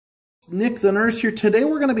Nick the nurse here. Today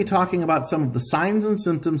we're going to be talking about some of the signs and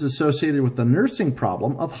symptoms associated with the nursing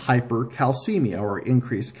problem of hypercalcemia or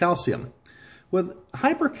increased calcium. With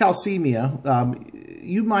hypercalcemia,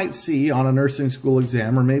 you might see on a nursing school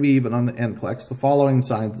exam or maybe even on the NCLEX the following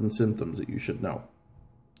signs and symptoms that you should know.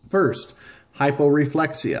 First,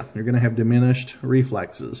 hyporeflexia. You're going to have diminished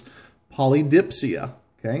reflexes. Polydipsia,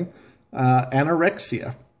 okay?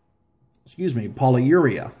 Anorexia,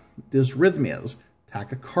 polyuria, dysrhythmias,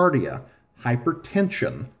 tachycardia,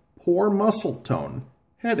 hypertension, poor muscle tone,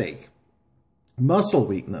 headache, muscle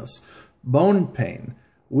weakness, bone pain,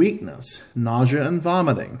 weakness, nausea and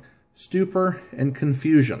vomiting, stupor, and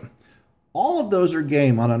confusion. All of those are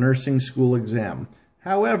game on a nursing school exam.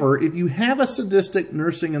 However, if you have a sadistic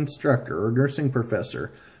nursing instructor or nursing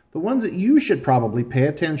professor, the ones that you should probably pay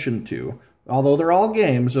attention to, although they're all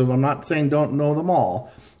games, so I'm not saying don't know them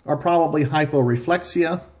all, are probably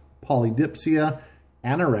hyporeflexia, polydipsia,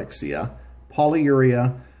 anorexia,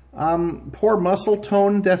 polyuria, poor muscle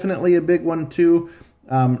tone, definitely a big one too,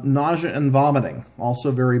 nausea and vomiting,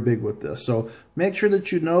 also very big with this. So make sure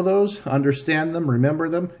that you know those, understand them, remember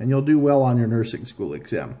them, and you'll do well on your nursing school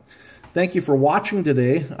exam. Thank you for watching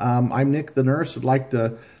today. I'm Nick the nurse. I'd like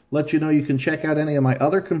to let you know you can check out any of my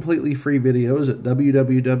other completely free videos at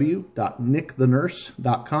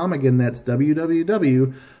www.nickthenurse.com. Again, that's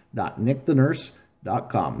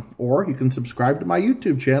www.nickthenurse.com. Or you can subscribe to my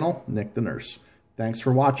YouTube channel, Nick the Nurse. Thanks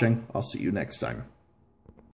for watching. I'll see you next time.